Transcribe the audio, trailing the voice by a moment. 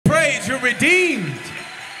you're redeemed.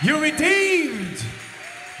 You're redeemed.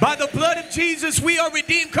 By the blood of Jesus, we are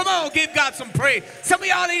redeemed. Come on, give God some praise. Some of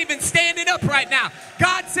y'all ain't even standing up right now.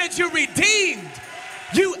 God said you're redeemed.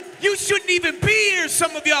 You shouldn't even be here,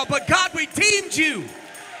 some of y'all, but God redeemed you.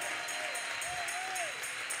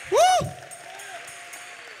 Woo!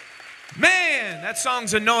 Man, that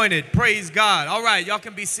song's anointed. Praise God. All right, y'all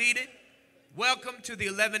can be seated. Welcome to the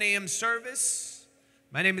 11 a.m. service.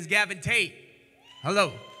 My name is Gavin Tait.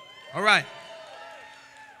 Hello. All right.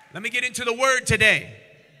 Let me get into the word today.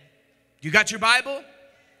 You got your Bible?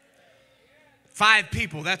 5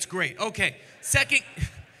 people. That's great. Okay. Second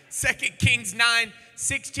Kings 9,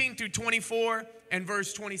 16 through 24 and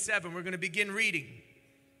verse 27. We're going to begin reading.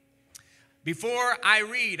 Before I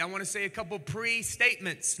read, I want to say a couple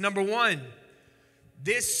pre-statements. Number 1,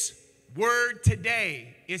 this word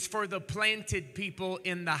today is for the planted people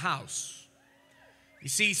in the house. You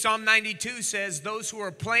see, Psalm 92 says, those who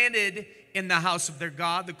are planted in the house of their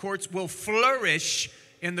God, the courts will flourish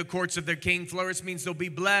in the courts of their king. Flourish means they'll be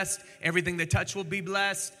blessed. Everything they touch will be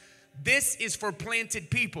blessed. This is for planted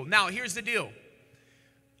people. Now, here's the deal.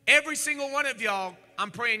 Every single one of y'all, I'm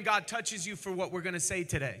praying God touches you for what we're going to say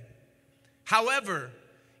today. However,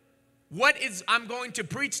 I'm going to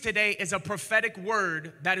preach today is a prophetic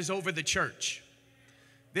word that is over the church.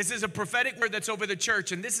 This is a prophetic word that's over the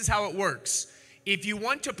church, and this is how it works. If you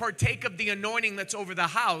want to partake of the anointing that's over the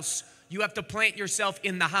house, you have to plant yourself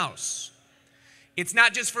in the house. It's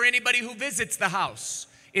not just for anybody who visits the house.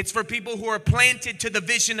 It's for people who are planted to the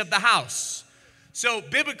vision of the house. So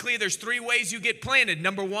biblically, there's 3 ways you get planted.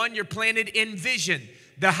 Number 1, you're planted in vision.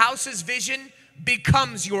 The house's vision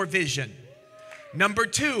becomes your vision. Number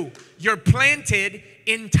 2, you're planted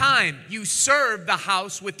in time. You serve the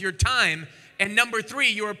house with your time. And number 3,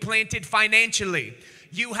 you are planted financially.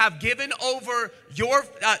 You have given over your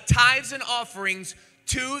tithes and offerings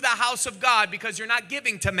to the house of God because you're not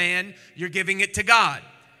giving to man, you're giving it to God.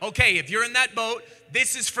 Okay, if you're in that boat,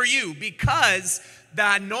 this is for you because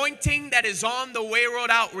the anointing that is on the Way Road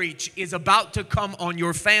Outreach is about to come on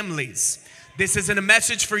your families. This isn't a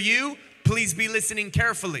message for you. Please be listening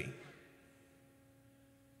carefully.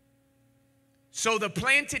 So the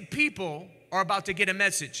planted people are about to get a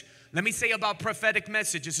message. Let me say about prophetic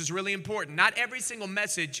message. This is really important. Not every single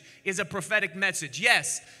message is a prophetic message.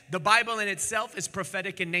 Yes, the Bible in itself is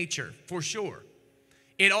prophetic in nature, for sure.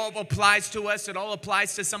 It all applies to us. It all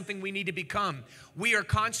applies to something we need to become. We are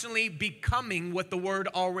constantly becoming what the word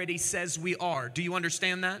already says we are. Do you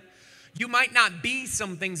understand that? You might not be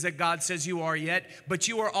some things that God says you are yet, but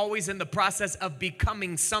you are always in the process of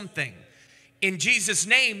becoming something. In Jesus'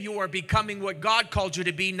 name, you are becoming what God called you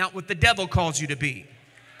to be, not what the devil calls you to be.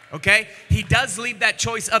 Okay? He does leave that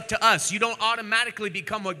choice up to us. You don't automatically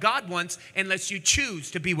become what God wants unless you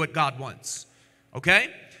choose to be what God wants. Okay?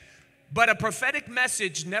 But a prophetic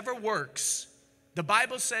message never works. The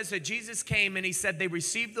Bible says that Jesus came and he said they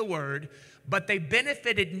received the word, but they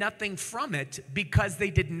benefited nothing from it because they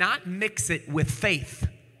did not mix it with faith.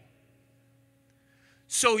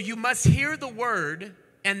 So you must hear the word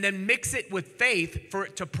and then mix it with faith for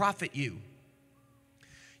it to profit you.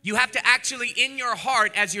 You have to actually, in your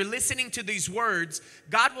heart, as you're listening to these words,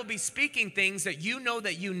 God will be speaking things that you know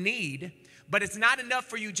that you need, but it's not enough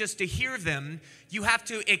for you just to hear them. You have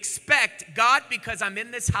to expect, God, because I'm in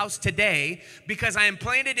this house today, because I am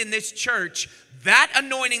planted in this church, that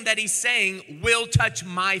anointing that he's saying will touch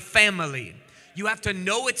my family. You have to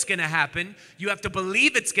know it's going to happen. You have to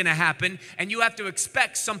believe it's going to happen, and you have to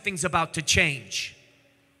expect something's about to change.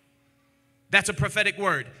 That's a prophetic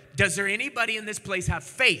word. Does there anybody in this place have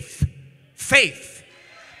faith? Faith.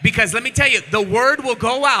 Because let me tell you, the word will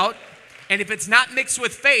go out, and if it's not mixed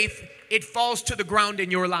with faith, it falls to the ground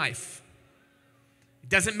in your life. It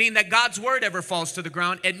doesn't mean that God's word ever falls to the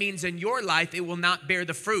ground. It means in your life, it will not bear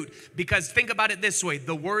the fruit. Because think about it this way.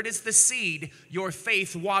 The word is the seed. Your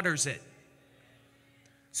faith waters it.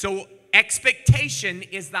 So expectation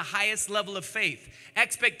is the highest level of faith.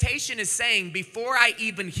 Expectation is saying, before I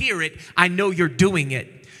even hear it, I know you're doing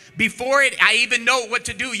it. Before I even know what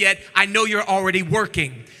to do yet, I know you're already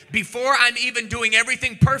working. Before I'm even doing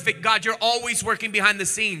everything perfect, God, you're always working behind the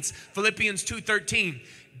scenes. Philippians 2:13.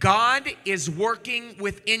 God is working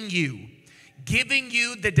within you, giving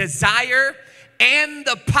you the desire and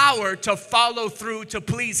the power to follow through to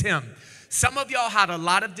please him. Some of y'all had a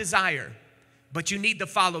lot of desire, but you need to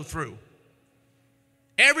follow through.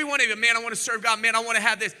 Every one of you, man, I want to serve God. Man, I want to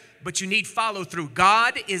have this. But you need follow through.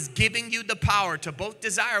 God is giving you the power to both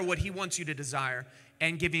desire what he wants you to desire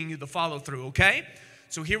and giving you the follow through, okay?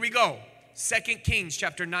 So here we go. 2 Kings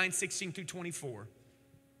chapter 9, 16 through 24.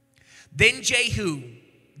 Then Jehu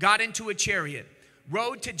got into a chariot,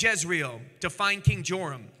 rode to Jezreel to find King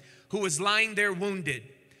Joram, who was lying there wounded.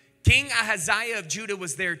 King Ahaziah of Judah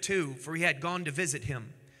was there too, for he had gone to visit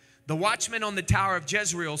him. The watchman on the tower of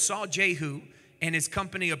Jezreel saw Jehu and his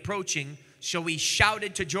company approaching, so he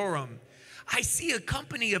shouted to Joram, I see a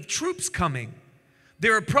company of troops coming.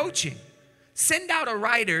 They're approaching. Send out a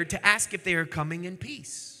rider to ask if they are coming in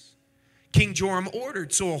peace. King Joram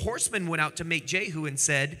ordered, so a horseman went out to meet Jehu and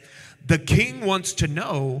said, the king wants to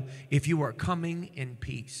know if you are coming in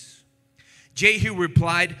peace. Jehu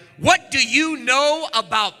replied, what do you know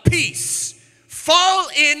about peace? Fall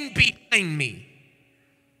in behind me.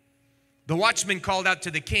 The watchman called out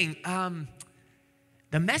to the king,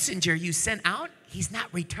 the messenger you sent out, he's not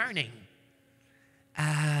returning.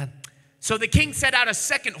 So the king sent out a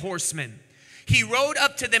second horseman. He rode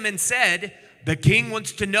up to them and said, the king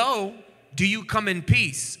wants to know, do you come in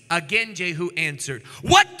peace? Again, Jehu answered,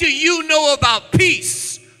 what do you know about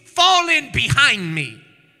peace? Fall in behind me.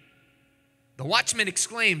 The watchman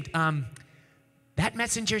exclaimed, that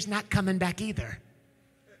messenger's not coming back either.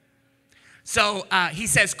 So he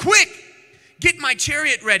says, quick, get my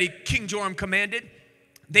chariot ready, King Joram commanded.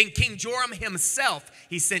 Then King Joram himself,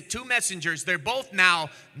 he sent two messengers. They're both now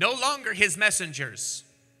no longer his messengers.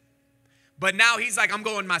 But now he's like, I'm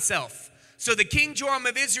going myself. So the King Joram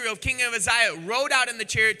of Israel, King Ahaziah, rode out in the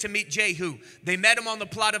chariot to meet Jehu. They met him on the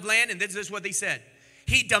plot of land, and this is what he said.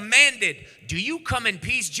 He demanded, do you come in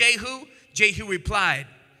peace, Jehu? Jehu replied,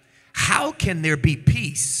 how can there be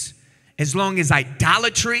peace as long as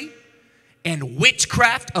idolatry and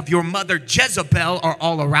witchcraft of your mother Jezebel are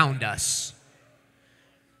all around us?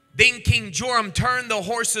 Then King Joram turned the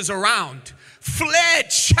horses around,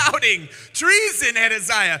 fled shouting, treason,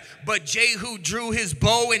 Ahaziah. But Jehu drew his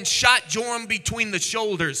bow and shot Joram between the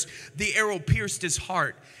shoulders. The arrow pierced his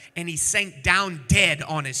heart, and he sank down dead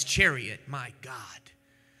on his chariot. My God.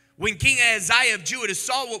 When King Ahaziah of Judah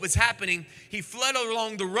saw what was happening, he fled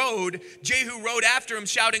along the road. Jehu rode after him,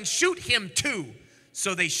 shouting, shoot him too.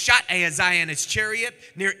 So they shot Ahaziah in his chariot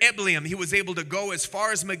near Ebleam. He was able to go as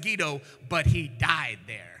far as Megiddo, but he died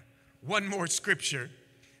there. One more scripture,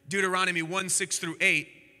 Deuteronomy 1:6-8.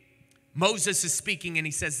 Moses is speaking and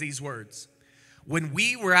he says these words. When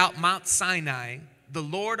we were out Mount Sinai, the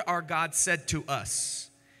Lord our God said to us,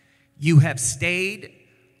 you have stayed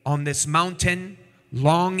on this mountain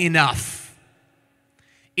long enough.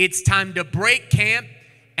 It's time to break camp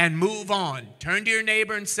and move on. Turn to your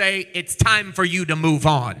neighbor and say, it's time for you to move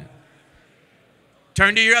on.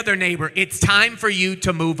 Turn to your other neighbor, it's time for you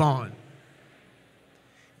to move on.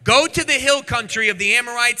 Go to the hill country of the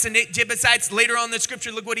Amorites and Jebusites. Later on in the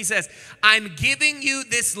scripture, look what he says. I'm giving you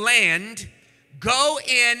this land. Go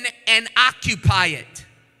in and occupy it.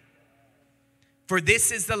 For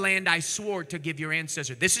this is the land I swore to give your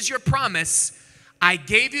ancestor. This is your promise. I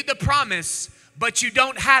gave you the promise, but you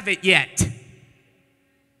don't have it yet.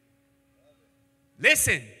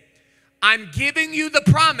 Listen, I'm giving you the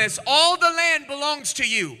promise. All the land belongs to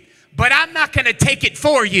you, but I'm not going to take it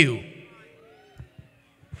for you.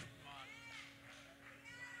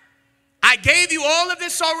 I gave you all of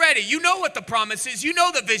this already. You know what the promise is. You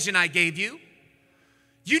know the vision I gave you.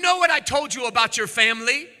 You know what I told you about your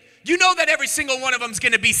family. You know that every single one of them is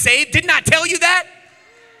going to be saved. Didn't I tell you that?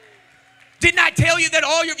 Didn't I tell you that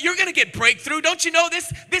you're going to get breakthrough? Don't you know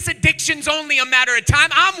this addiction's only a matter of time?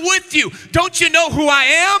 I'm with you. Don't you know who I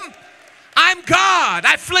am? I'm God.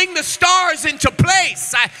 I fling the stars into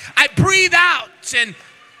place. I breathe out. And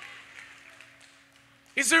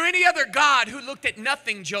is there any other God who looked at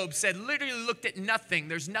nothing, Job said, literally looked at nothing.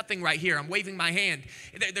 There's nothing right here. I'm waving my hand.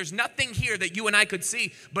 There's nothing here that you and I could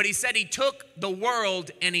see. But he said he took the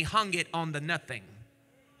world and he hung it on the nothing.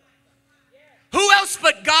 Who else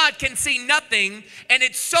but God can see nothing and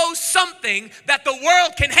it's so something that the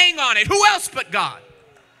world can hang on it? Who else but God?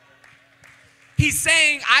 He's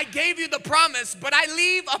saying, I gave you the promise, but I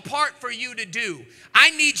leave a part for you to do. I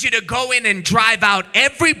need you to go in and drive out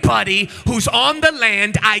everybody who's on the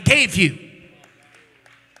land I gave you.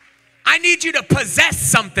 I need you to possess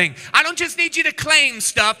something. I don't just need you to claim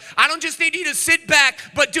stuff. I don't just need you to sit back,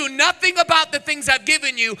 but do nothing about the things I've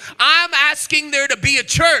given you. I'm asking there to be a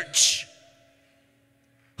church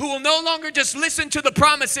who will no longer just listen to the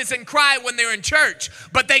promises and cry when they're in church,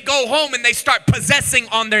 but they go home and they start possessing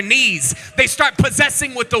on their knees. They start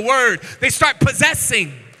possessing with the word. They start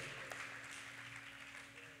possessing.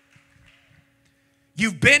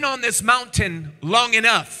 You've been on this mountain long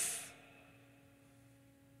enough.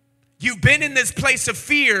 You've been in this place of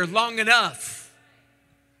fear long enough.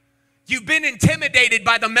 You've been intimidated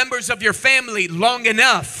by the members of your family long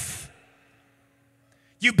enough.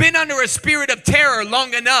 You've been under a spirit of terror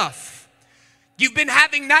long enough. You've been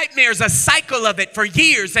having nightmares, a cycle of it for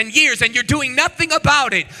years and years, and you're doing nothing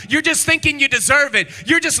about it. You're just thinking you deserve it.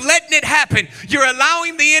 You're just letting it happen. You're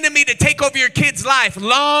allowing the enemy to take over your kid's life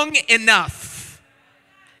long enough.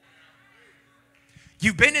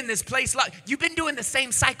 You've been in this place, you've been doing the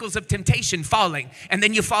same cycles of temptation, falling, and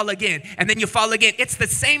then you fall again, and then you fall again. It's the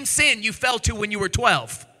same sin you fell to when you were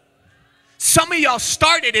 12. Some of y'all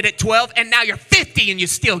started it at 12, and now you're 50 and you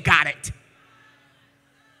still got it.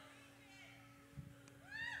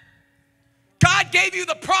 God gave you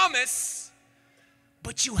the promise,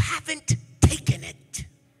 but you haven't taken it.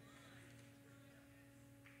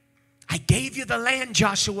 I gave you the land,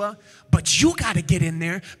 Joshua, but you got to get in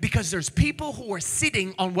there because there's people who are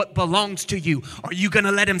sitting on what belongs to you. Are you going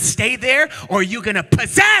to let them stay there, or are you going to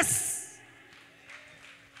possess?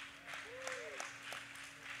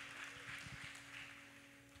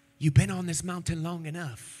 You've been on this mountain long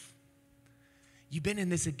enough. You've been in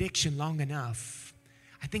this addiction long enough.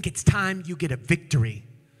 I think it's time you get a victory.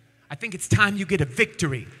 I think it's time you get a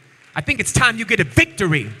victory. I think it's time you get a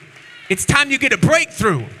victory. It's time you get a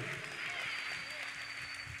breakthrough.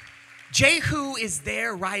 Jehu is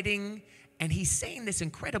there writing, and he's saying this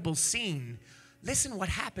incredible scene. Listen what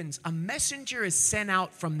happens. A messenger is sent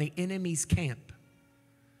out from the enemy's camp.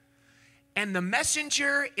 And the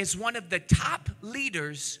messenger is one of the top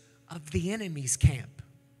leaders of the enemy's camp.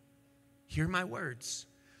 Hear my words.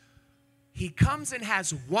 He comes and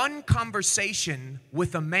has one conversation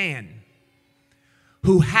with a man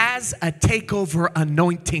who has a takeover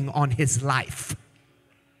anointing on his life.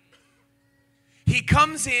 He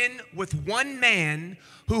comes in with one man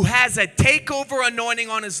who has a takeover anointing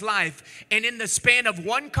on his life, and in the span of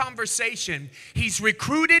one conversation, he's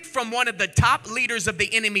recruited from one of the top leaders of the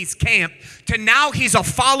enemy's camp to now he's a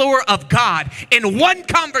follower of God in one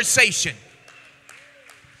conversation.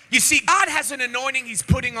 You see, God has an anointing he's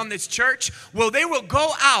putting on this church. Well, they will go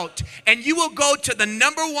out and you will go to the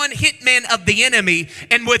number one hitman of the enemy,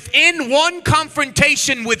 and within one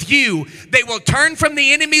confrontation with you, they will turn from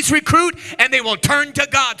the enemy's recruit and they will turn to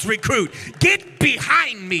God's recruit. Get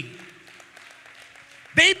behind me.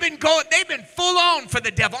 They've been full on for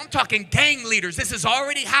the devil. I'm talking gang leaders. This is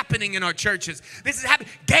already happening in our churches. This is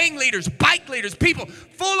happening. Gang leaders, bike leaders, people,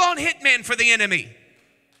 full on hitmen for the enemy.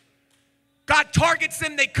 God targets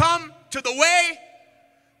them. They come to the way.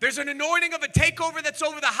 There's an anointing of a takeover that's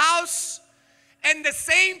over the house. And the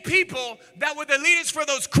same people that were the leaders for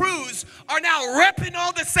those crews are now repping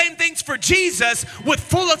all the same things for Jesus with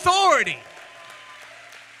full authority.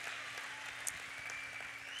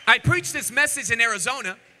 I preached this message in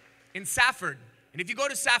Arizona, in Safford. And if you go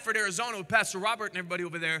to Safford, Arizona with Pastor Robert and everybody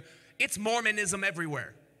over there, it's Mormonism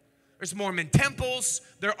everywhere. There's Mormon temples.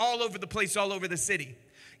 They're all over the place, all over the city.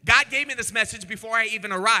 God gave me this message before I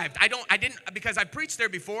even arrived. I didn't, because I preached there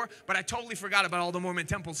before, but I totally forgot about all the Mormon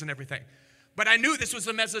temples and everything. But I knew this was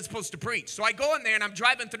the message I was supposed to preach. So I go in there and I'm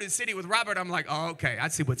driving through the city with Robert. I'm like, oh, okay, I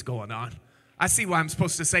see what's going on. I see why I'm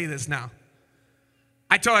supposed to say this now.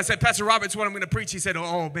 I said, Pastor Robert's what I'm going to preach. He said,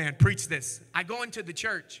 oh man, preach this. I go into the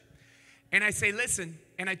church and I say, listen,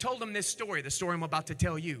 and I told him this story, the story I'm about to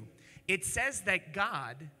tell you. It says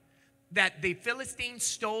that the Philistines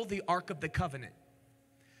stole the Ark of the Covenant.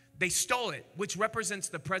 They stole it, which represents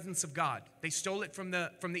the presence of God. They stole it from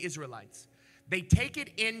the Israelites. They take it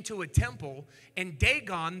into a temple, and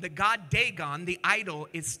Dagon, the god Dagon, the idol,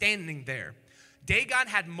 is standing there. Dagon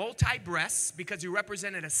had multi-breasts because he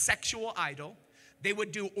represented a sexual idol. They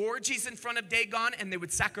would do orgies in front of Dagon, and they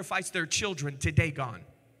would sacrifice their children to Dagon.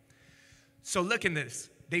 So look at this.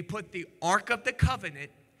 They put the Ark of the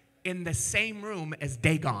Covenant in the same room as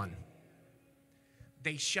Dagon.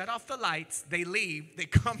 They shut off the lights, they leave, they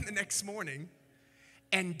come the next morning,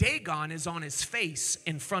 and Dagon is on his face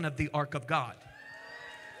in front of the Ark of God.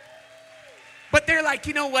 But they're like,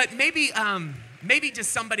 you know what, maybe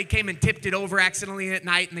just somebody came and tipped it over accidentally at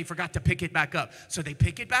night and they forgot to pick it back up. So they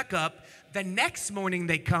pick it back up. The next morning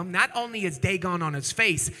they come, not only is Dagon on his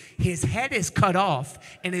face, his head is cut off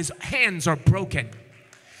and his hands are broken.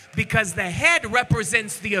 Because the head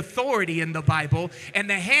represents the authority in the Bible, and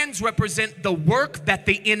the hands represent the work that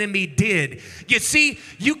the enemy did. You see,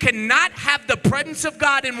 you cannot have the presence of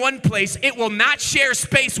God in one place. It will not share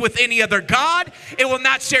space with any other God. It will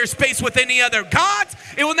not share space with any other gods.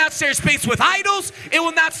 It will not share space with idols. It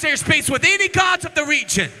will not share space with any gods of the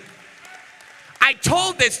region. I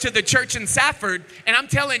told this to the church in Safford, and I'm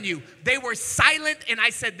telling you, they were silent, and I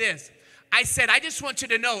said this. I said, I just want you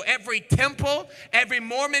to know, every temple, every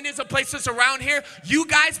Mormonism place that's around here, you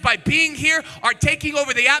guys, by being here, are taking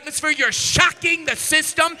over the atmosphere. You're shocking the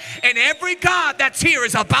system, and every God that's here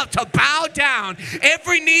is about to bow down.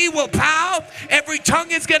 Every knee will bow. Every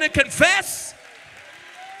tongue is going to confess.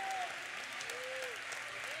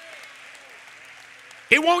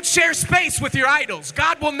 It won't share space with your idols.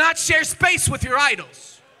 God will not share space with your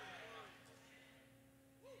idols.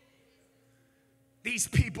 These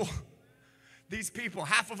people,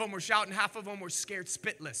 half of them were shouting, half of them were scared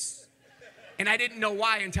spitless. And I didn't know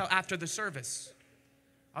why until after the service.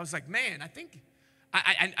 I was like, man,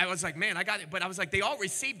 I was like, man, I got it. But I was like, they all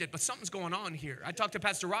received it, but something's going on here. I talked to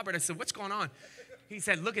Pastor Robert. I said, what's going on? He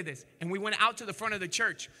said, look at this. And we went out to the front of the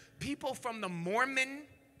church. People from the Mormon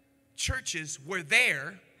churches were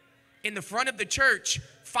there in the front of the church,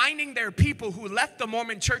 finding their people who left the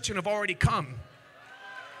Mormon church and have already come.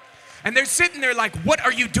 And they're sitting there like, what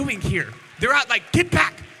are you doing here? They're out like, get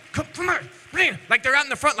back. Come on. Like they're out in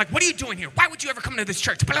the front like, what are you doing here? Why would you ever come to this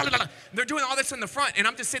church? Blah, blah, blah. They're doing all this in the front. And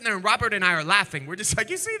I'm just sitting there and Robert and I are laughing. We're just like,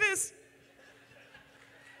 you see this?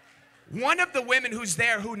 One of the women who's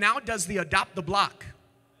there who now does the adopt the block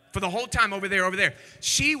for the whole time over there.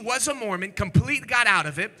 She was a Mormon, completely got out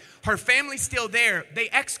of it. Her family's still there. They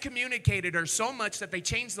excommunicated her so much that they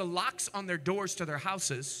changed the locks on their doors to their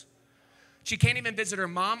houses. She can't even visit her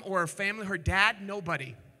mom or her family, her dad,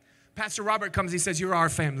 nobody. Pastor Robert comes, he says, you're our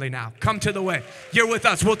family now. Come to the way. You're with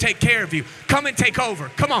us. We'll take care of you. Come and take over.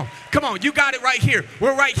 Come on. You got it right here.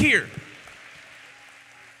 We're right here.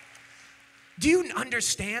 Do you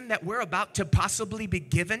understand that we're about to possibly be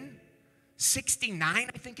given 69,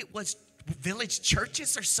 I think it was, village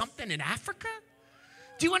churches or something in Africa?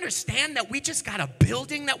 Do you understand that we just got a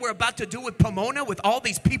building that we're about to do with Pomona with all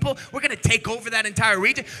these people? We're going to take over that entire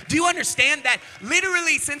region. Do you understand that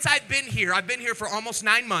literally since I've been here for almost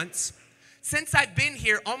 9 months. Since I've been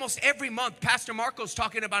here, almost every month, Pastor Marco's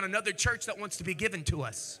talking about another church that wants to be given to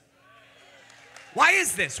us. Why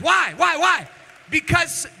is this? Why?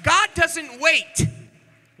 Because God doesn't wait.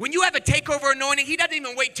 When you have a takeover anointing, he doesn't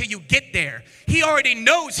even wait till you get there. He already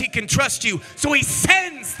knows he can trust you. So he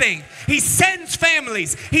sends things. He sends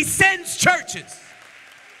families. He sends churches.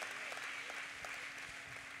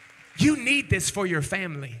 You need this for your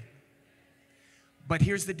family. But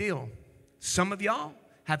here's the deal. Some of y'all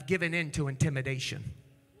have given in to intimidation.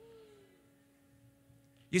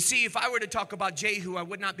 You see, if I were to talk about Jehu, I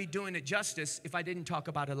would not be doing it justice if I didn't talk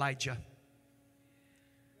about Elijah.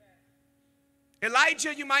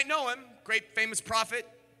 Elijah, you might know him, great famous prophet.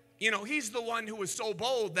 You know, he's the one who was so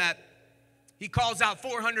bold that he calls out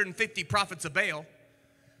 450 prophets of Baal.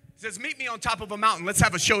 He says, meet me on top of a mountain. Let's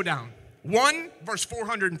have a showdown. 1 verse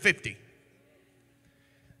 450.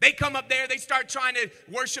 They come up there. They start trying to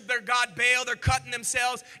worship their god Baal. They're cutting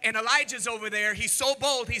themselves. And Elijah's over there. He's so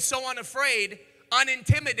bold. He's so unafraid,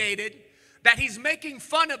 unintimidated, that he's making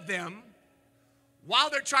fun of them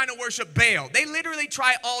while they're trying to worship Baal. They literally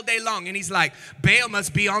try all day long. And he's like, Baal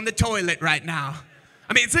must be on the toilet right now.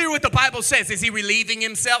 I mean, it's here what the Bible says. Is he relieving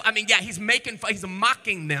himself? I mean, yeah, he's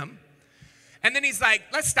mocking them. And then he's like,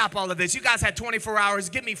 let's stop all of this. You guys had 24 hours.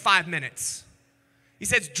 Give me 5 minutes. He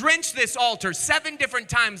says, drench this altar. 7 different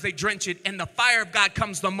times they drench it. And the fire of God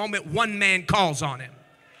comes the moment one man calls on him.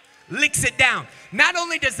 Licks it down. Not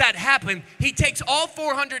only does that happen, he takes all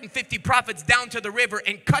 450 prophets down to the river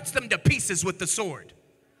and cuts them to pieces with the sword.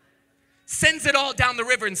 Sends it all down the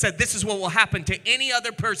river and said, this is what will happen to any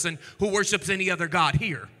other person who worships any other god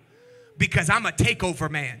here. Because I'm a takeover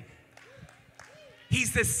man.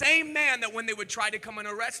 He's the same man that when they would try to come and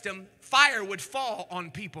arrest him, fire would fall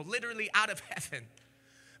on people, literally out of heaven.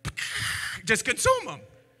 Just consume them.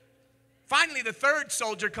 Finally, the third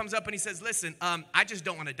soldier comes up and he says, listen, I just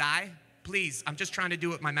don't want to die. Please, I'm just trying to do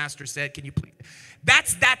what my master said. Can you please?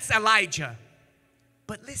 That's Elijah.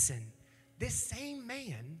 But listen, this same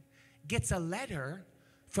man gets a letter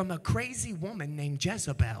from a crazy woman named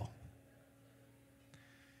Jezebel.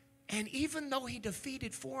 And even though he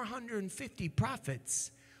defeated 450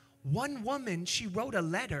 prophets, one woman, she wrote a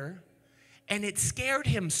letter, and it scared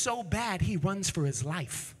him so bad he runs for his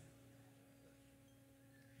life.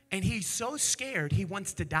 And he's so scared he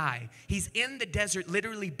wants to die. He's in the desert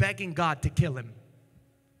literally begging God to kill him.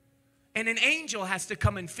 And an angel has to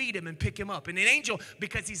come and feed him and pick him up. And an angel,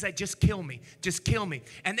 because he said, just kill me. Just kill me.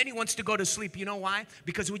 And then he wants to go to sleep. You know why?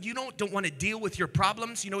 Because when you don't want to deal with your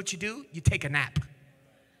problems, you know what you do? You take a nap.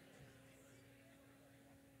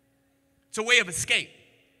 It's a way of escape.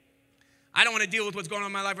 I don't want to deal with what's going on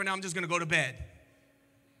in my life right now. I'm just going to go to bed.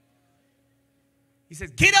 He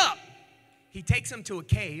says, get up. He takes him to a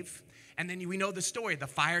cave, and then we know the story. The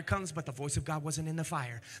fire comes, but the voice of God wasn't in the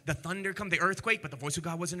fire. The thunder comes, the earthquake, but the voice of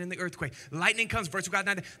God wasn't in the earthquake. Lightning comes, voice of God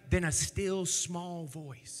not. Then a still small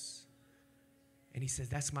voice. And he says,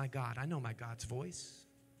 that's my God. I know my God's voice.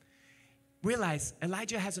 Realize,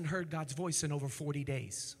 Elijah hasn't heard God's voice in over 40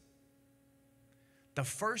 days. The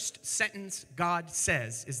first sentence God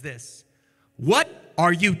says is this: what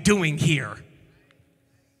are you doing here?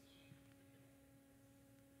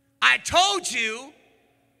 I told you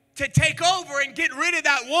to take over and get rid of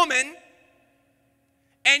that woman,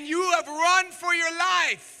 and you have run for your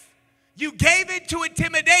life. You gave it to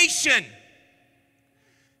intimidation.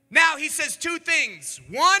 Now he says two things.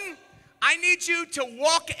 One, I need you to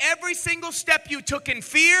walk every single step you took in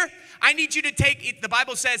fear. I need you to take, the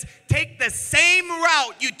Bible says, take the same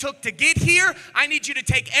route you took to get here. I need you to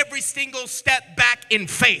take every single step back in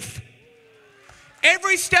faith.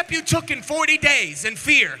 Every step you took in 40 days in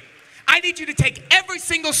fear, I need you to take every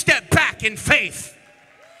single step back in faith.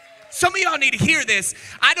 Some of y'all need to hear this.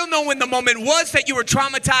 I don't know when the moment was that you were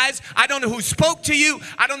traumatized. I don't know who spoke to you.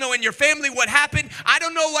 I don't know in your family what happened. I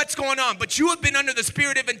don't know what's going on, but you have been under the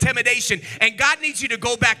spirit of intimidation, and God needs you to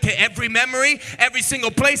go back to every memory, every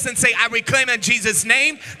single place, and say, I reclaim in Jesus'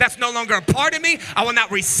 name. That's no longer a part of me. I will not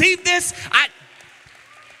receive this.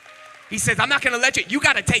 He says, I'm not going to let you. You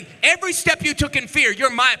got to take every step you took in fear. You're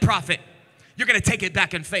my prophet. You're going to take it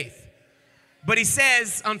back in faith. But he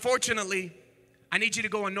says, unfortunately, I need you to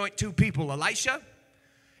go anoint two people, Elisha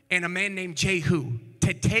and a man named Jehu,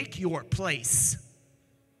 to take your place.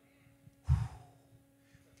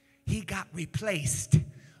 He got replaced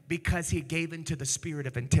because he gave into the spirit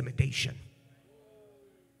of intimidation.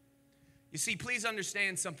 You see, please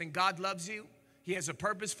understand something. God loves you. He has a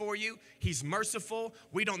purpose for you. He's merciful.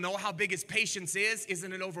 We don't know how big his patience is.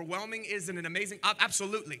 Isn't it overwhelming? Isn't it amazing?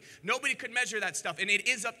 Absolutely. Nobody could measure that stuff, and it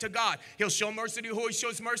is up to God. He'll show mercy to who he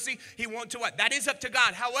shows mercy. He won't to what? That is up to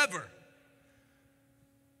God. However,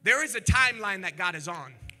 there is a timeline that God is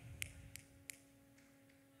on.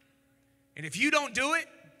 And if you don't do it,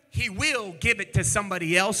 he will give it to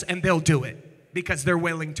somebody else, and they'll do it because they're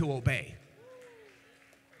willing to obey.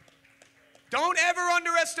 Don't ever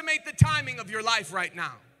underestimate the timing of your life right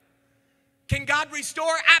now. Can God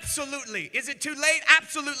restore? Absolutely. Is it too late?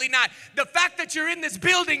 Absolutely not. The fact that you're in this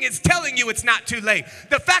building is telling you it's not too late.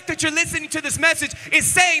 The fact that you're listening to this message is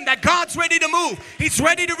saying that God's ready to move. He's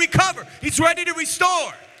ready to recover. He's ready to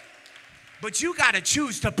restore. But you got to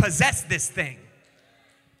choose to possess this thing.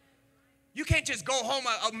 You can't just go home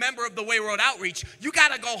a member of the Way Road Outreach. You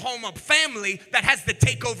got to go home a family that has the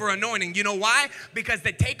takeover anointing. You know why? Because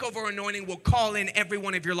the takeover anointing will call in every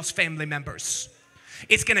one of your lost family members.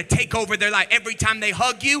 It's going to take over their life. Every time they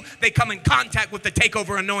hug you, they come in contact with the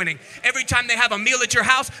takeover anointing. Every time they have a meal at your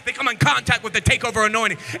house, they come in contact with the takeover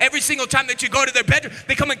anointing. Every single time that you go to their bedroom,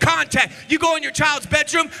 they come in contact. You go in your child's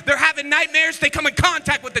bedroom, they're having nightmares, they come in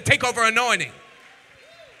contact with the takeover anointing.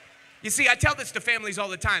 You see, I tell this to families all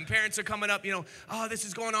the time. Parents are coming up, oh, this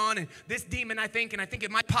is going on, and this demon, I think it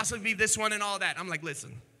might possibly be this one and all that. I'm like,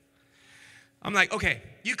 listen. I'm like, okay,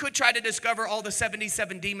 you could try to discover all the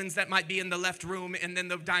 77 demons that might be in the left room, and then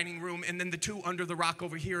the dining room, and then the two under the rock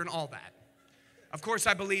over here and all that. Of course,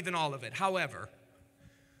 I believe in all of it. However,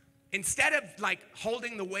 instead of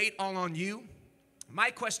holding the weight all on you, my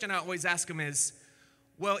question I always ask them is,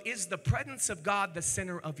 well, is the presence of God the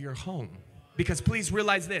center of your home? Because please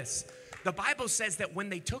realize this. The Bible says that when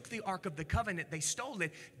they took the Ark of the Covenant, they stole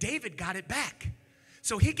it. David got it back.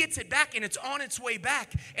 So he gets it back, and it's on its way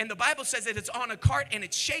back. And the Bible says that it's on a cart, and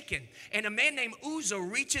it's shaken. And a man named Uzzah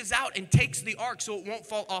reaches out and takes the ark so it won't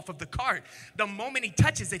fall off of the cart. The moment he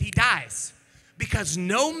touches it, he dies. Because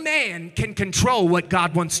no man can control what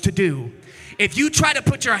God wants to do. If you try to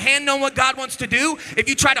put your hand on what God wants to do, if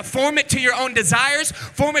you try to form it to your own desires,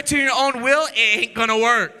 form it to your own will, it ain't going to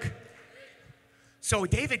work. So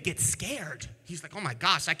David gets scared. He's like, oh my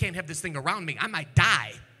gosh, I can't have this thing around me. I might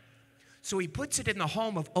die. So he puts it in the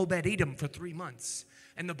home of Obed-Edom for 3 months.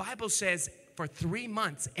 And the Bible says for 3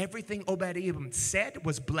 months, everything Obed-Edom said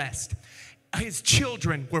was blessed. His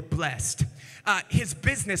children were blessed. His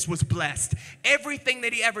business was blessed. Everything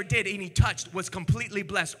that he ever did and he touched was completely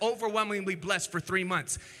blessed, overwhelmingly blessed for 3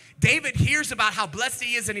 months. David hears about how blessed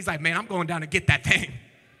he is, and he's like, man, I'm going down to get that thing.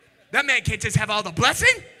 That man can't just have all the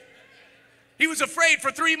blessing. He was afraid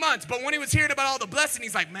for 3 months, but when he was hearing about all the blessing,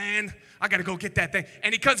 he's like, man, I got to go get that thing.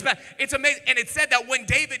 And he comes back. It's amazing. And it said that when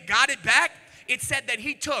David got it back, it said that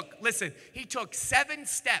he took 7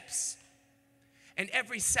 steps. And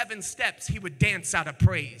every 7 steps, he would dance out of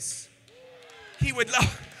praise. He would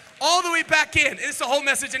all the way back in. It's the whole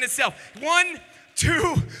message in itself. 1,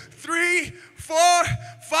 2, 3, 4,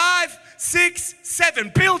 5, 6,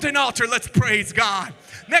 7. Build an altar. Let's praise God.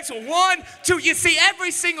 Next one, 1, 2. You see,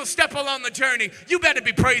 every single step along the journey, you better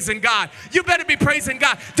be praising God. You better be praising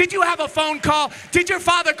God. Did you have a phone call? Did your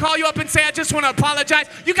father call you up and say, I just want to apologize?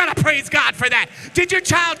 You got to praise God for that. Did your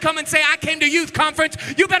child come and say, I came to youth conference?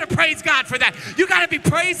 You better praise God for that. You got to be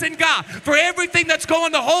praising God for everything that's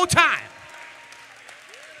going the whole time.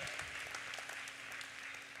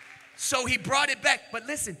 So he brought it back. But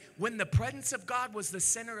listen, when the presence of God was the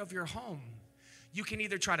center of your home, you can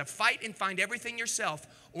either try to fight and find everything yourself,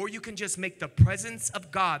 or you can just make the presence of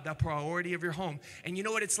God the priority of your home. And you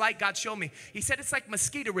know what it's like? God showed me. He said it's like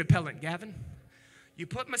mosquito repellent, Gavin. You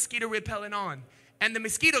put mosquito repellent on, and the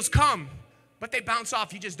mosquitoes come, but they bounce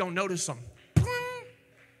off. You just don't notice them.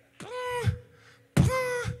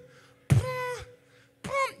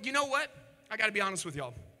 You know what? I got to be honest with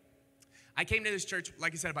y'all. I came to this church,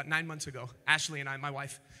 like I said, about 9 months ago. Ashley and I, my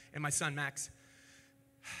wife, and my son, Max.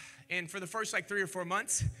 And for the first 3 or 4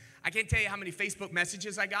 months, I can't tell you how many Facebook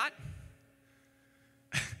messages I got.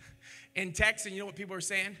 And texts, and you know what people are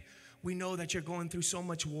saying? We know that you're going through so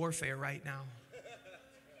much warfare right now.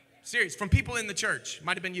 Serious, from people in the church.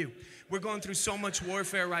 Might have been you. We're going through so much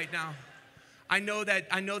warfare right now. I know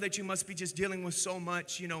that you must be just dealing with so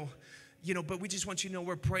much, but we just want you to know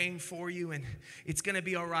we're praying for you, and it's going to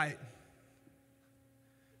be all right.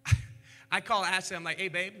 I call Ashley. I'm like, hey,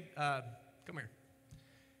 babe, come here.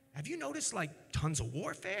 Have you noticed, tons of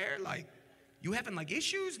warfare? You having,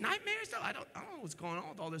 issues, nightmares? I don't know what's going on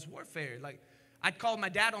with all this warfare. I'd called my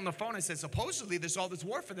dad on the phone. I said, supposedly there's all this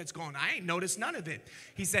warfare that's going on. I ain't noticed none of it.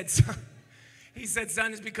 He said,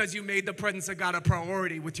 son, it's because you made the presence of God a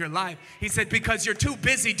priority with your life. He said, because you're too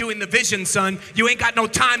busy doing the vision, son, you ain't got no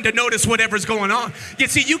time to notice whatever's going on. You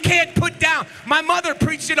see, you can't put down, my mother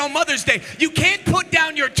preached it on Mother's Day, you can't put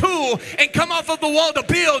down your tool and come off of the wall to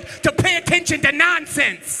build to pay attention to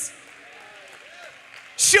nonsense.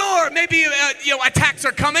 Sure, maybe attacks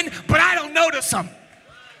are coming, but I don't notice them.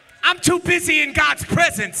 I'm too busy in God's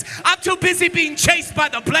presence. I'm too busy being chased by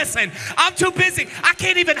the blessing. I'm too busy. I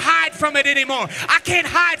can't even hide from it anymore. I can't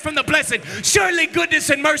hide from the blessing. Surely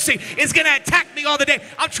goodness and mercy is going to attack me all the day.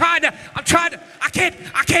 I can't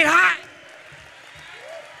hide.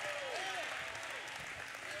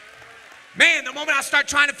 Man, the moment I start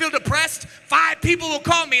trying to feel depressed, 5 people will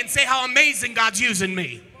call me and say how amazing God's using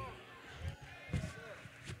me.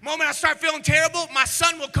 The moment I start feeling terrible, my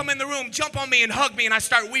son will come in the room, jump on me and hug me, and I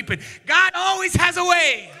start weeping. God always has a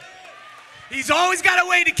way. He's always got a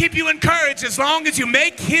way to keep you encouraged as long as you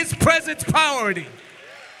make his presence priority.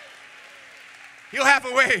 He'll have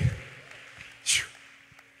a way.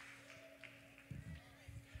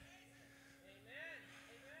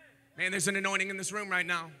 Man, there's an anointing in this room right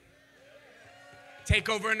now.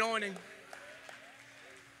 Takeover anointing.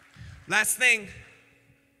 Last thing.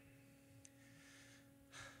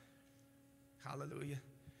 Hallelujah.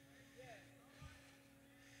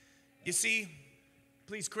 You see,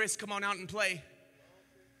 please, Chris, come on out and play.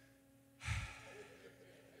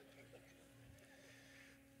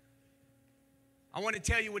 I want to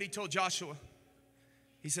tell you what he told Joshua.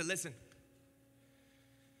 He said, listen.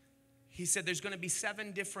 He said, there's going to be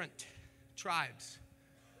 7 different tribes.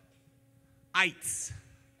 Ites.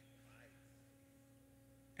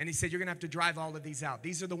 And he said, you're going to have to drive all of these out.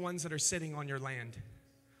 These are the ones that are sitting on your land.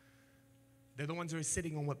 They're the ones that are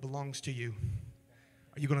sitting on what belongs to you.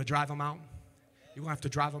 Are you going to drive them out? You're going to have to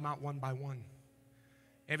drive them out one by one.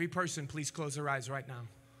 Every person, please close their eyes right now.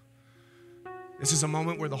 This is a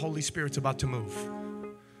moment where the Holy Spirit's about to move.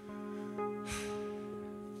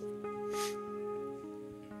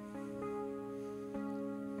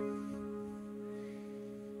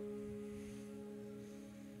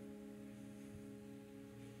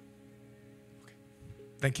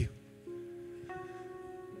 Thank you.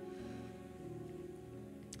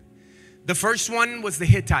 The first one was the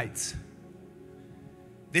Hittites.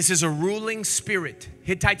 This is a ruling spirit.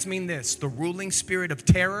 Hittites mean this, the ruling spirit of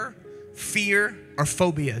terror, fear, or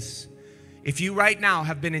phobias. If you right now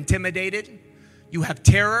have been intimidated, you have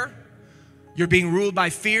terror, you're being ruled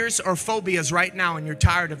by fears or phobias right now, and you're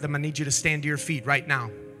tired of them, I need you to stand to your feet right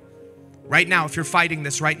now. Right now, if you're fighting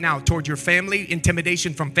this right now, toward your family,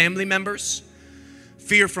 intimidation from family members,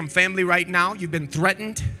 fear from family right now, you've been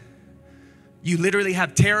threatened. You literally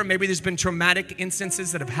have terror. Maybe there's been traumatic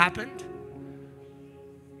instances that have happened.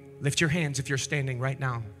 Lift your hands if you're standing right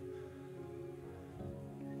now.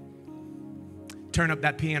 Turn up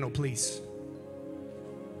that piano, please.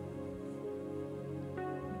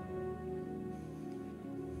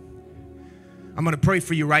 I'm going to pray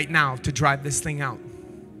for you right now to drive this thing out.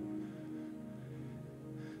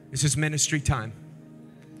 This is ministry time.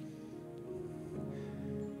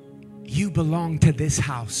 You belong to this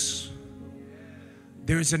house.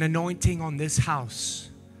 There's an anointing on this house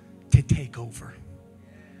to take over.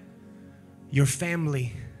 Your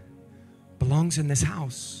family belongs in this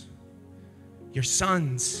house. Your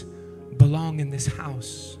sons belong in this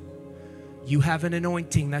house. You have an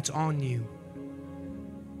anointing that's on you.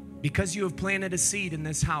 Because you have planted a seed in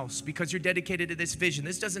this house, because you're dedicated to this vision.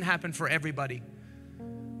 This doesn't happen for everybody.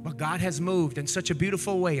 But God has moved in such a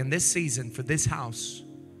beautiful way in this season for this house.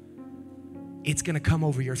 It's going to come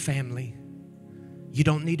over your family. You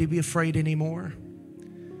don't need to be afraid anymore.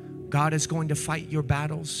 God is going to fight your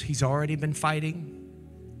battles. He's already been fighting.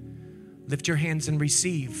 Lift your hands and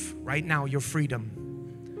receive right now your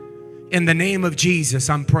freedom. In the name of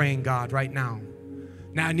Jesus, I'm praying, God, right now.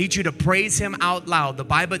 Now I need you to praise him out loud. The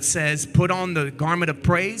Bible says, put on the garment of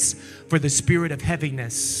praise for the spirit of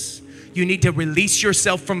heaviness. You need to release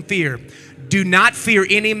yourself from fear. Do not fear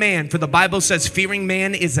any man, for the Bible says fearing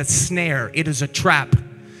man is a snare. It is a trap.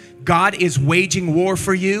 God is waging war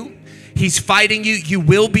for you. He's fighting you. You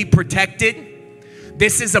will be protected.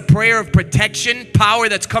 This is a prayer of protection, power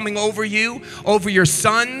that's coming over you, over your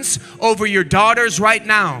sons, over your daughters right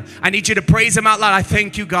now. I need you to praise him out loud. I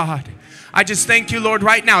thank you, God. I just thank you, Lord,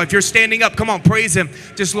 right now. If you're standing up, come on, praise him.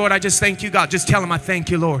 Just, Lord, I just thank you, God. Just tell him, I thank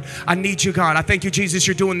you, Lord. I need you, God. I thank you, Jesus,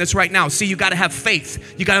 you're doing this right now. See, you got to have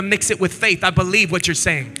faith. You got to mix it with faith. I believe what you're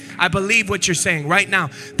saying. I believe what you're saying right now.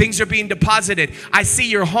 Things are being deposited. I see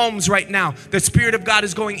your homes right now. The Spirit of God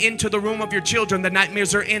is going into the room of your children. The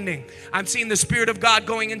nightmares are ending. I'm seeing the Spirit of God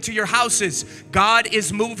going into your houses. God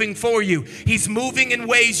is moving for you. He's moving in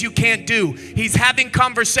ways you can't do. He's having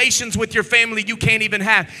conversations with your family you can't even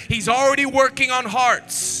have. He's already working on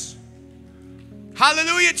hearts.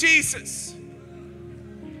 Hallelujah, Jesus.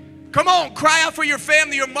 Come on, cry out for your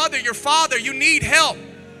family, your mother, your father. You need help.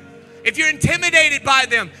 If you're intimidated by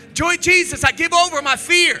them, joy Jesus, I give over my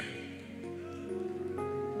fear.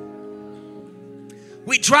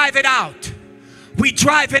 We drive it out. We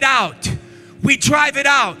drive it out. We drive it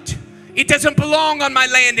out. It doesn't belong on my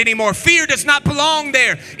land anymore. Fear does not belong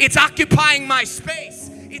there. It's occupying my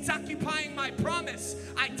space. It's occupying my promise.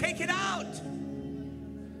 I take it out.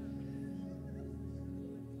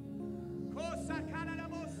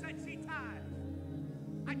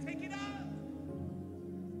 I take it out.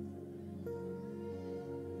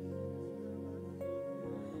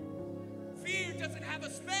 Fear doesn't have a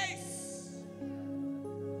space.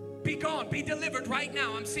 Be gone. Be delivered right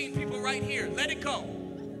now. I'm seeing people right here. Let it go.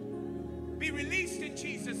 Be released in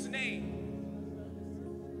Jesus' name.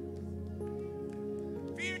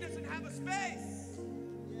 Fear doesn't have a space.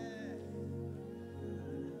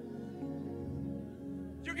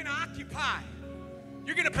 You're going to occupy.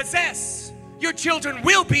 You're going to possess. Your children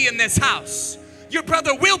will be in this house. Your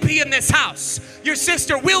brother will be in this house. Your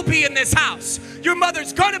sister will be in this house. Your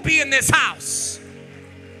mother's going to be in this house.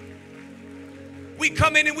 We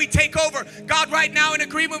come in and we take over. God, right now, in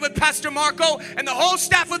agreement with Pastor Marco and the whole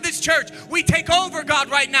staff of this church, we take over,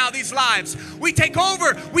 God, right now, these lives. We take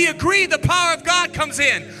over. We agree the power of God comes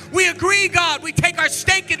in. We agree, God, we take our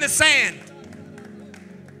stake in the sand.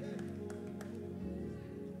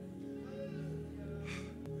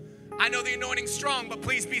 I know the anointing's strong, but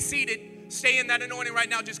please be seated. Stay in that anointing right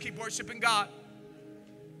now. Just keep worshiping God.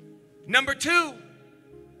 Number two,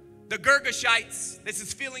 the Girgashites. This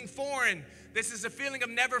is feeling foreign. This is a feeling of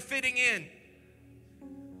never fitting in.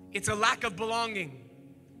 It's a lack of belonging.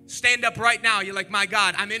 Stand up right now. You're like, my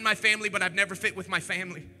God, I'm in my family, but I've never fit with my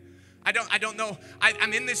family. I don't know.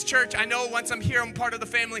 I'm in this church. I know once I'm here, I'm part of the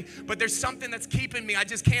family, but there's something that's keeping me. I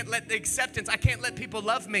just can't let the acceptance. I can't let people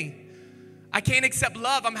love me. I can't accept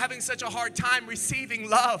love. I'm having such a hard time receiving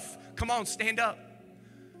love. Come on, stand up.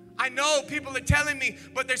 I know people are telling me,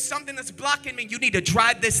 but there's something that's blocking me. You need to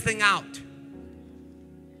drive this thing out.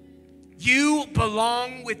 You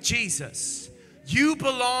belong with Jesus. You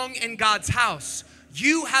belong in God's house.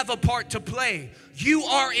 You have a part to play. You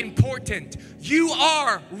are important. You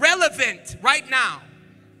are relevant right now.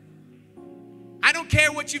 I don't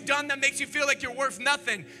care what you've done that makes you feel like you're worth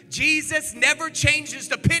nothing. Jesus never changed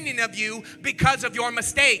his opinion of you because of your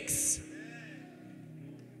mistakes.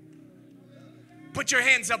 Put your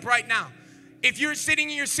hands up right now. If you're sitting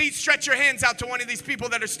in your seat, stretch your hands out to one of these people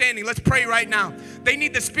that are standing. Let's pray right now. They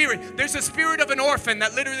need the spirit. There's a spirit of an orphan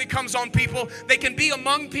that literally comes on people. They can be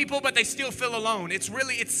among people, but they still feel alone. It's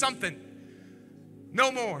something.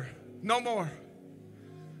 No more. No more.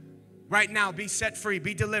 Right now, be set free.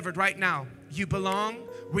 Be delivered right now. You belong.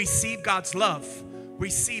 Receive God's love.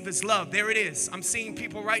 Receive his love. There it is. I'm seeing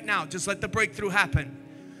people right now. Just let the breakthrough happen.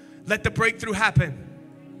 Let the breakthrough happen.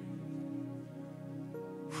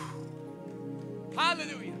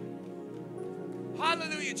 Hallelujah.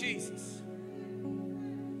 Hallelujah, Jesus.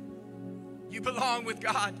 You belong with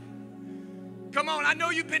God. Come on, I know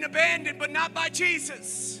you've been abandoned, but not by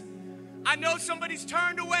Jesus. I know somebody's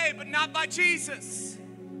turned away, but not by Jesus.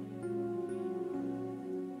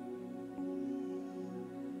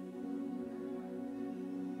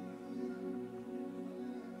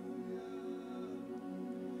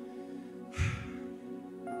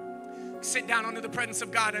 sit down under the presence of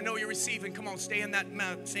God. I know you're receiving. Come on, stay in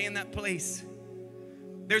that place.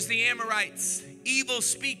 There's the Amorites, evil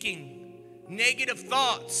speaking, negative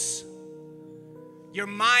thoughts. Your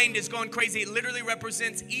mind is going crazy. It literally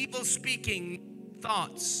represents evil speaking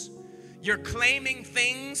thoughts. You're claiming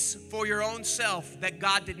things for your own self that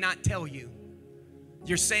God did not tell you.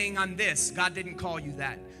 You're saying on this, God didn't call you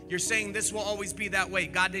that. You're saying this will always be that way.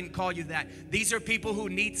 God didn't call you that. These are people who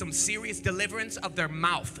need some serious deliverance of their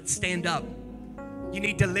mouth. Stand up. You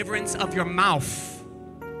need deliverance of your mouth.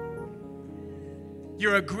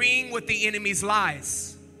 You're agreeing with the enemy's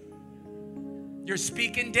lies. You're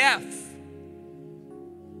speaking death.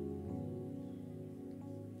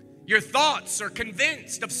 Your thoughts are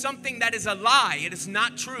convinced of something that is a lie. It is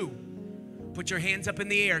not true. Put your hands up in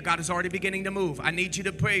the air. God is already beginning to move. I need you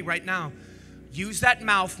to pray right now. Use that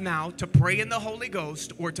mouth now to pray in the Holy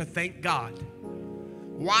Ghost or to thank God.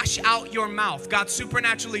 Wash out your mouth. God's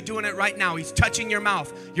supernaturally doing it right now. He's touching your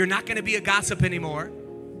mouth. You're not going to be a gossip anymore.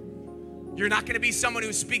 You're not going to be someone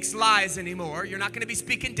who speaks lies anymore. You're not going to be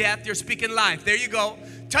speaking death. You're speaking life. There you go.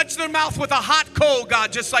 Touch their mouth with a hot coal,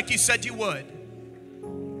 God, just like you said you would.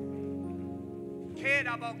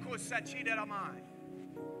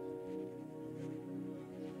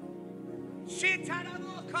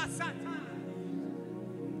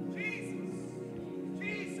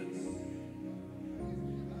 Jesus.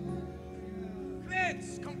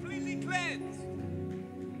 Cleanse, completely cleanse.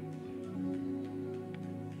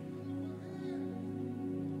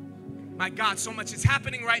 My God, so much is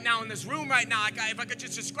happening right now in this room right now. If I could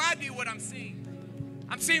just describe to you what I'm seeing.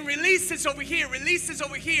 I'm seeing releases over here, releases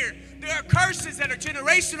over here. There are curses that are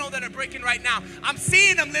generational that are breaking right now. I'm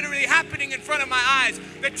seeing them literally happening in front of my eyes.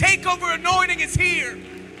 The takeover anointing is here.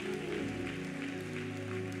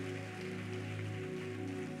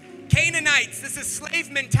 Canaanites, this is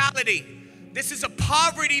slave mentality. This is a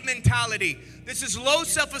poverty mentality. This is low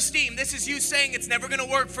self-esteem. This is you saying it's never going to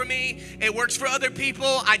work for me. It works for other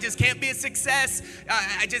people. I just can't be a success.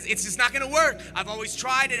 It's just not going to work. I've always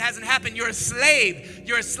tried. It hasn't happened. You're a slave.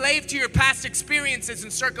 You're a slave to your past experiences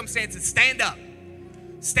and circumstances. Stand up.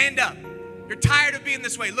 Stand up. You're tired of being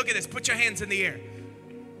this way. Look at this. Put your hands in the air.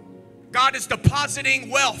 God is depositing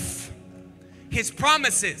wealth. His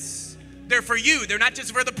promises. They're for you. They're not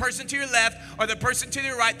just for the person to your left or the person to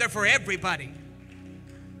your right. They're for everybody.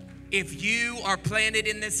 If you are planted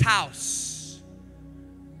in this house,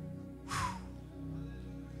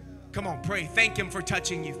 come on, pray. Thank him for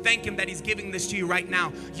touching you. Thank him that he's giving this to you right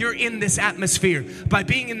now. You're in this atmosphere. By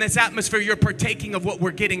being in this atmosphere, you're partaking of what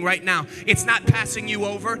we're getting right now. It's not passing you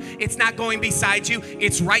over. It's not going beside you.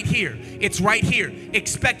 It's right here. It's right here.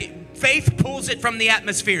 Expect it. Faith pulls it from the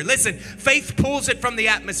atmosphere. Listen, faith pulls it from the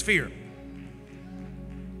atmosphere.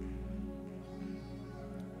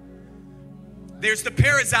 There's the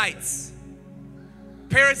parasites.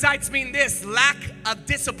 Parasites mean this: lack of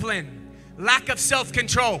discipline, lack of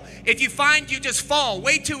self-control. If you find you just fall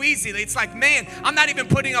way too easily, it's like, man, I'm not even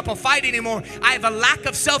putting up a fight anymore. I have a lack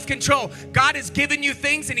of self-control. God has given you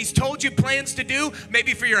things and he's told you plans to do,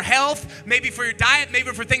 maybe for your health, maybe for your diet, maybe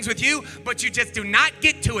for things with you, but you just do not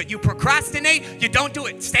get to it. You procrastinate, you don't do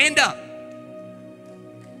it. Stand up.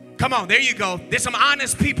 Come on, there you go. There's some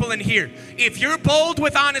honest people in here. If you're bold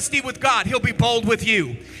with honesty with God, he'll be bold with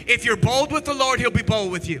you. If you're bold with the Lord, he'll be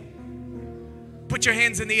bold with you. Put your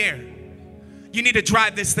hands in the air. You need to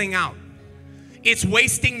drive this thing out. It's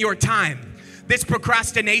wasting your time. This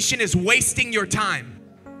procrastination is wasting your time.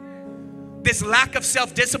 This lack of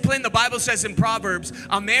self-discipline, the Bible says in Proverbs,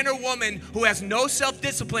 a man or woman who has no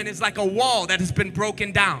self-discipline is like a wall that has been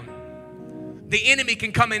broken down. The enemy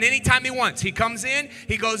can come in anytime he wants. He comes in,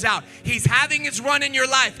 he goes out. He's having his run in your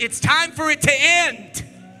life. It's time for it to end.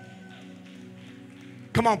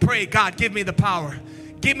 Come on, pray. God, give me the power.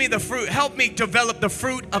 Give me the fruit. Help me develop the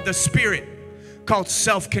fruit of the Spirit called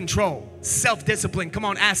self-control, self-discipline. Come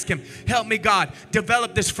on, ask him. Help me, God.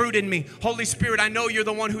 Develop this fruit in me. Holy Spirit, I know you're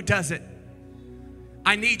the one who does it.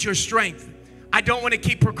 I need your strength. I don't want to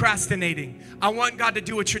keep procrastinating. I want God to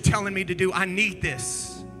do what you're telling me to do. I need this.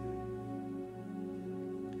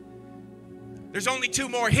 There's only two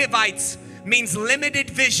more. Hivites means limited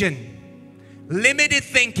vision, limited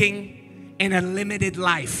thinking, and a limited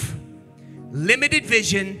life. Limited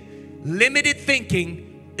vision, limited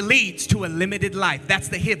thinking leads to a limited life. That's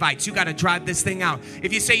the Hivites. You got to drive this thing out.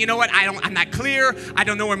 If you say, you know what, I'm not clear. I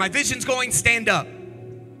don't know where my vision's going. Stand up.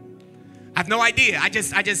 I have no idea. I'm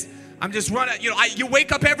just running. You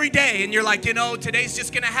wake up every day and you're like, today's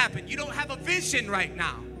just going to happen. You don't have a vision right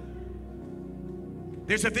now.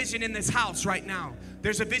 There's a vision in this house right now.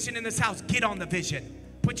 There's a vision in this house. Get on the vision.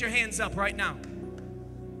 Put your hands up right now.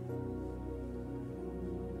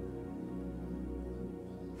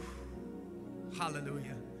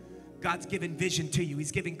 Hallelujah. God's giving vision to you.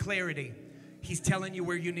 He's giving clarity. He's telling you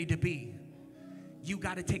where you need to be. You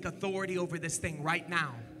got to take authority over this thing right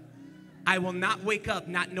now. I will not wake up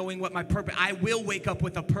not knowing what my purpose. I will wake up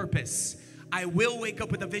with a purpose. I will wake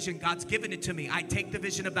up with a vision. God's given it to me. I take the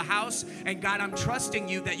vision of the house, and God, I'm trusting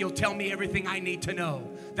you that you'll tell me everything I need to know.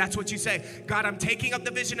 That's what you say. God, I'm taking up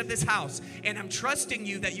the vision of this house, and I'm trusting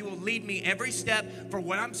you that you will lead me every step for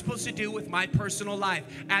what I'm supposed to do with my personal life.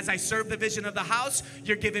 As I serve the vision of the house,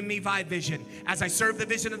 you're giving me my vision. As I serve the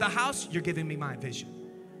vision of the house, you're giving me my vision.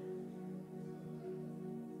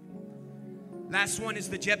 Last one is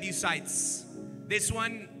the Jebusites. This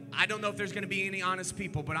one, I don't know if there's going to be any honest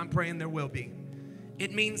people, but I'm praying there will be.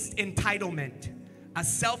 It means entitlement, a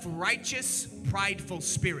self-righteous, prideful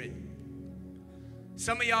spirit.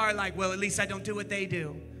 Some of y'all are like, well, at least I don't do what they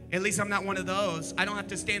do. At least I'm not one of those. I don't have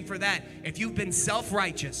to stand for that. If you've been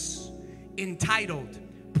self-righteous, entitled,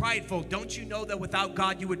 prideful, don't you know that without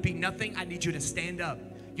God you would be nothing? I need you to stand up.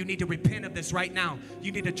 You need to repent of this right now.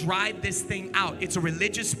 You need to drive this thing out. It's a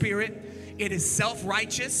religious spirit. It is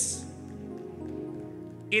self-righteous.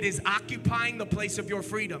 It is occupying the place of your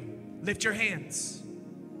freedom. Lift your hands.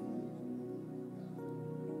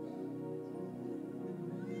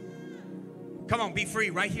 Come on, be free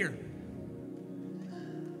right here.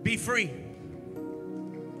 Be free.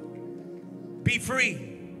 Be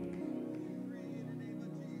free.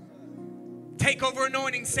 Takeover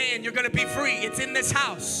anointing saying you're going to be free. It's in this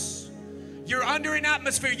house. You're under an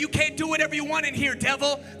atmosphere. You can't do whatever you want in here,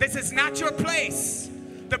 devil. This is not your place.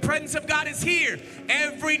 The presence of God is here.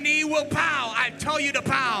 Every knee will bow. I tell you to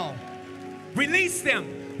bow. Release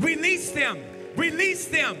them. Release them. Release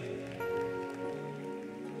them.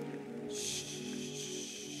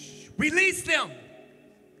 Shh. Release them.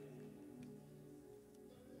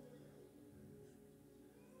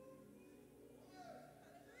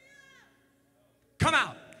 Come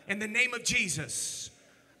out in the name of Jesus.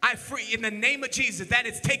 I free in the name of Jesus. That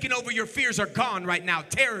is taken over. Your fears are gone right now.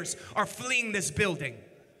 Terrors are fleeing this building.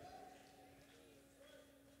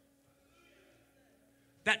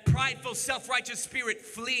 That prideful, self-righteous spirit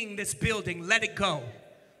fleeing this building, let it go.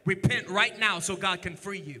 Repent right now so God can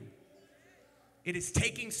free you. It is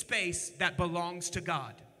taking space that belongs to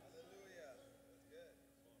God.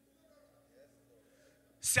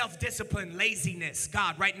 Self-discipline, laziness.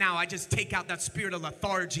 God, right now, I just take out that spirit of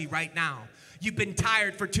lethargy right now. You've been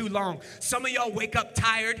tired for too long. Some of y'all wake up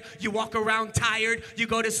tired. You walk around tired. You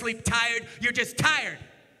go to sleep tired. You're just tired.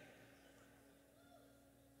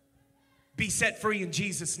 Be set free in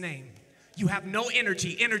Jesus' name. You have no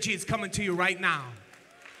energy. Energy is coming to you right now.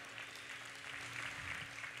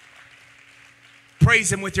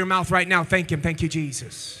 Praise him with your mouth right now. Thank him. Thank you,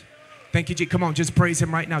 Jesus. Thank you, Jesus. Come on, just praise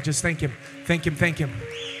him right now. Just thank him. Thank him. Thank him.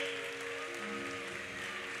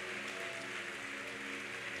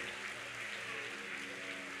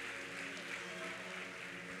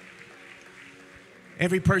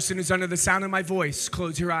 Every person who's under the sound of my voice,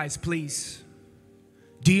 close your eyes, please.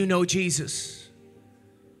 Do you know Jesus?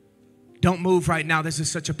 Don't move right now. This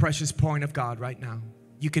is such a precious point of God right now.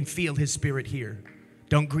 You can feel his spirit here.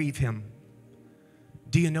 Don't grieve him.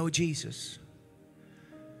 Do you know Jesus?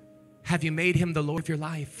 Have you made him the Lord of your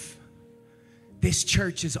life? This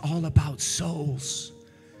church is all about souls.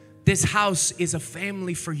 This house is a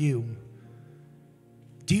family for you.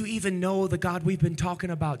 Do you even know the God we've been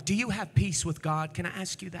talking about? Do you have peace with God? Can I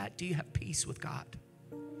ask you that? Do you have peace with God?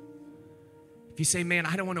 If you say, man,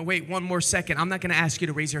 I don't want to wait one more second, I'm not going to ask you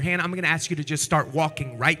to raise your hand. I'm going to ask you to just start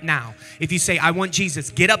walking right now. If you say, I want Jesus,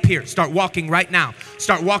 get up here. Start walking right now.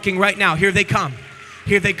 Start walking right now. Here they come.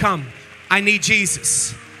 Here they come. I need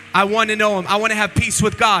Jesus. I want to know him. I want to have peace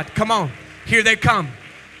with God. Come on. Here they come.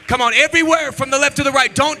 Come on. Everywhere from the left to the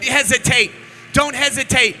right. Don't hesitate. Don't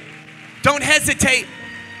hesitate. Don't hesitate.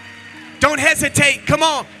 Don't hesitate. Come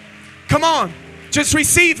on. Come on. Just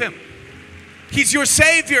receive him. He's your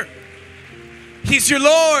Savior. He's your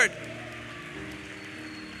Lord.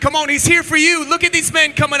 Come on, he's here for you. Look at these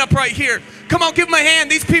men coming up right here. Come on, give them a hand.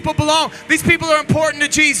 These people belong. These people are important to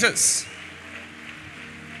Jesus.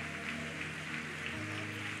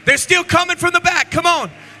 They're still coming from the back. Come on.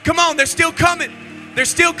 Come on, they're still coming. They're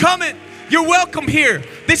still coming. You're welcome here.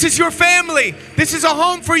 This is your family. This is a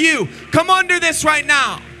home for you. Come under this right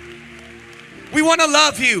now. We want to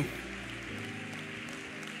love you.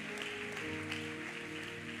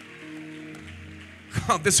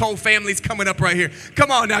 Oh, this whole family's coming up right here. Come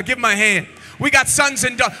on now, give them a hand. We got sons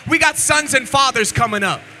and fathers coming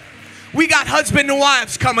up. We got husband and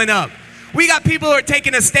wives coming up. We got people who are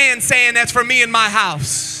taking a stand saying that's for me and my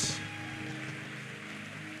house.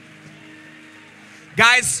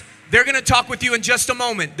 Guys, They're going to talk with you in just a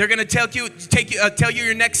moment. They're going to tell you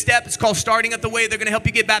your next step. It's called starting at the way. They're going to help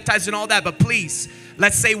you get baptized and all that. But please,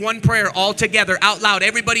 let's say one prayer all together, out loud.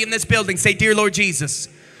 Everybody in this building, say, Dear Lord Jesus.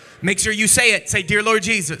 Make sure you say it. Say, Dear Lord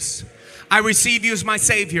Jesus, I receive you as my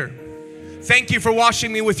Savior. Thank you for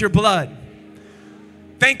washing me with your blood.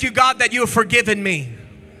 Thank you, God, that you have forgiven me.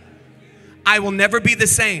 I will never be the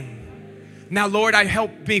same. Now, Lord,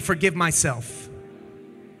 help me forgive myself.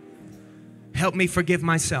 Help me forgive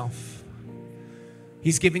myself.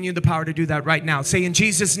 He's giving you the power to do that right now. Say, in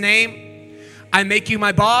Jesus' name, I make you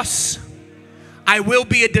my boss. I will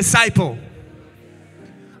be a disciple.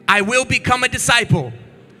 I will become a disciple.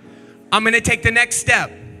 I'm going to take the next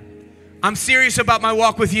step. I'm serious about my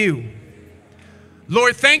walk with you.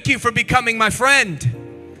 Lord, thank you for becoming my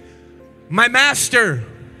friend, my master,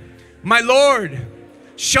 my Lord.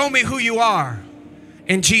 Show me who you are.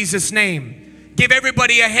 In Jesus' name. Give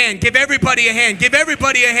everybody a hand. Give everybody a hand. Give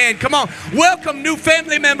everybody a hand. Come on. Welcome new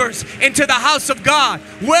family members into the house of God.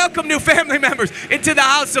 Welcome new family members into the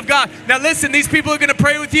house of God. Now listen, these people are going to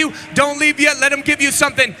pray with you. Don't leave yet. Let them give you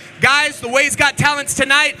something. Guys, the Way's Got Talents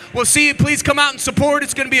tonight. We'll see you. Please come out and support.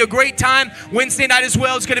 It's going to be a great time. Wednesday night as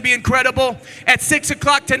well. It's going to be incredible. At 6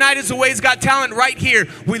 o'clock tonight is the Way's Got Talent right here.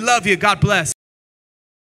 We love you. God bless.